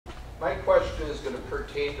My question is going to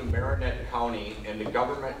pertain to Marinette County and the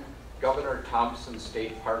Governor Thompson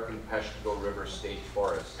State Park and Peshtigo River State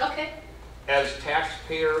Forest. Okay. As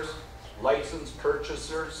taxpayers, licensed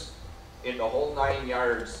purchasers, in the whole 9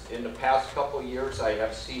 yards, in the past couple of years, I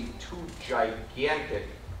have seen two gigantic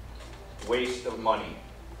wastes of money.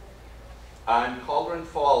 On Cauldron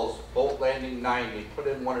Falls, Boat Landing 9, they put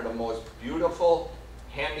in one of the most beautiful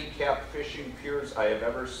handicapped fishing piers I have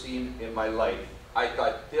ever seen in my life. I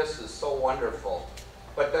thought, this is so wonderful.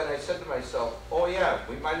 But then I said to myself, oh yeah,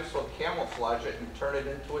 we might as well camouflage it and turn it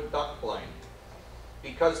into a duck blind.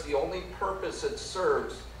 Because the only purpose it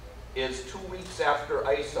serves is 2 weeks after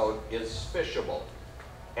ice out is fishable.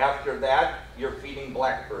 After that, you're feeding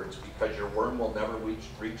blackbirds because your worm will never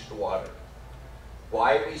reach the water.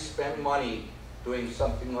 Why we spend money doing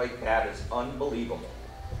something like that is unbelievable.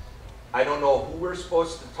 I don't know who we're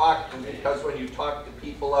supposed to talk to, because when you talk to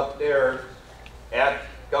people up there at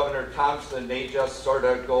Governor Thompson, they just sort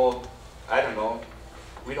of go, I don't know,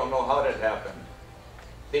 we don't know how that happened.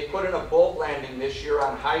 They put in a boat landing this year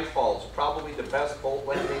on High Falls, probably the best boat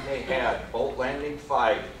landing they had, Boat Landing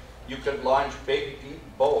 5. You could launch big, deep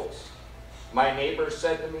boats. My neighbor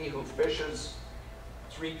said to me, who fishes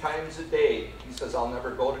 3 times a day, he says, I'll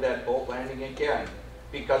never go to that boat landing again,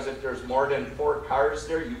 because if there's more than 4 cars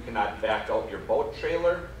there, you cannot back out your boat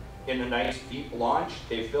trailer in a nice deep launch.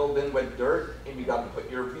 They filled in with dirt, and you got to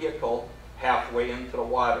put your vehicle halfway into the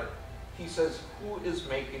water. He says, who is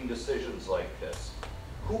making decisions like this?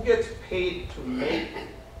 Who gets paid to make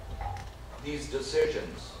these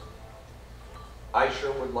decisions? I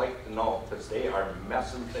sure would like to know, because they are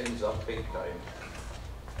messing things up big time.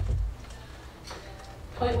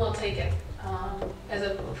 Point well taken. As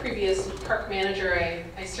a previous park manager,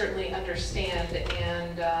 I certainly understand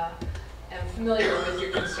and am familiar with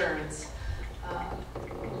your concerns.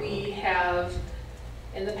 We have,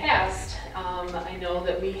 in the past, I know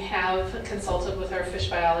that we have consulted with our fish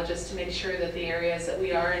biologists to make sure that the areas that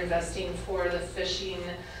we are investing for the fishing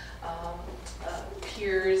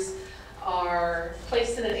piers are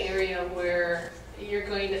placed in an area where you're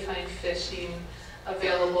going to find fishing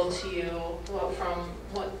available to you from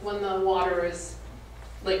when the water is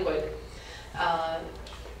liquid.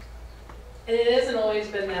 And it hasn't always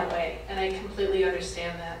been that way, and I completely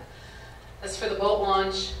understand that. As for the boat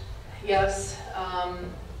launch, yes,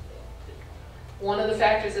 one of the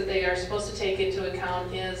factors that they are supposed to take into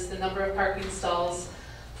account is the number of parking stalls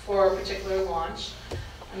for a particular launch.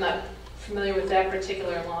 I'm not familiar with that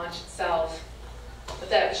particular launch itself, but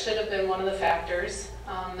that should have been one of the factors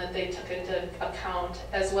that they took into account,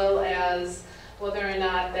 as well as whether or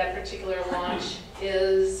not that particular launch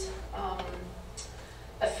is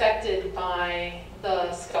affected by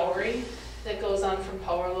the scouring that goes on from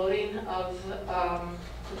power loading of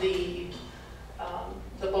the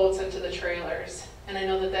boats into the trailers. And I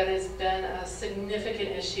know that that has been a significant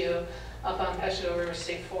issue up on Peshtigo River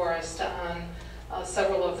State Forest on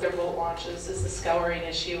several of their boat launches, is the scouring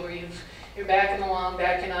issue, where you're backing along,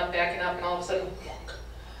 backing up, and all of a sudden,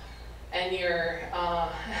 and you're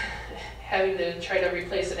having to try to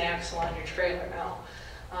replace an axle on your trailer now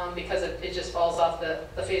because it just falls off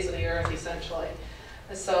the face of the earth, essentially.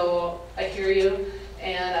 So I hear you,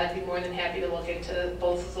 and I'd be more than happy to look into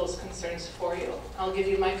both of those concerns for you. I'll give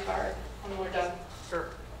you my card when we're done. Sure.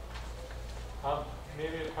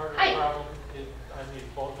 Maybe a part of Hi. the problem is on these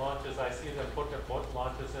boat launches, I see them put their boat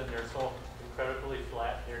launches in, they're so incredibly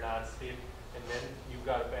flat, they're not steep, and then you've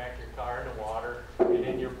got to back your car in the water, and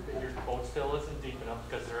then your boat still isn't deep enough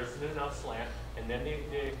because there isn't enough slant, and then they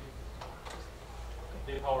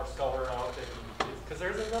power scour out because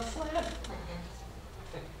there isn't enough slant.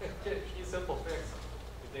 Key simple fix.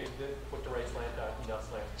 They put the right slant on, enough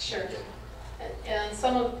slant. Sure. And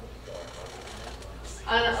some of,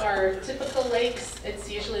 on our typical lakes, it's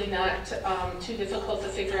usually not too difficult to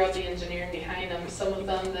figure out the engineering behind them. Some of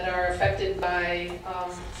them that are affected by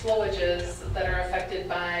flowages, that are affected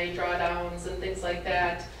by drawdowns and things like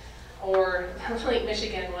that, or Lake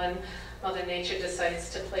Michigan, when Mother Nature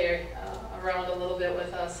decides to play around a little bit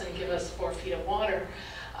with us and give us 4 feet of water.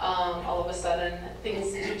 All of a sudden,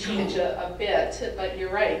 things do change a bit, but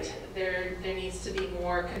you're right. There needs to be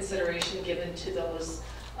more consideration given to those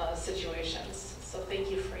situations. So thank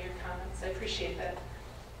you for your comments. I appreciate that.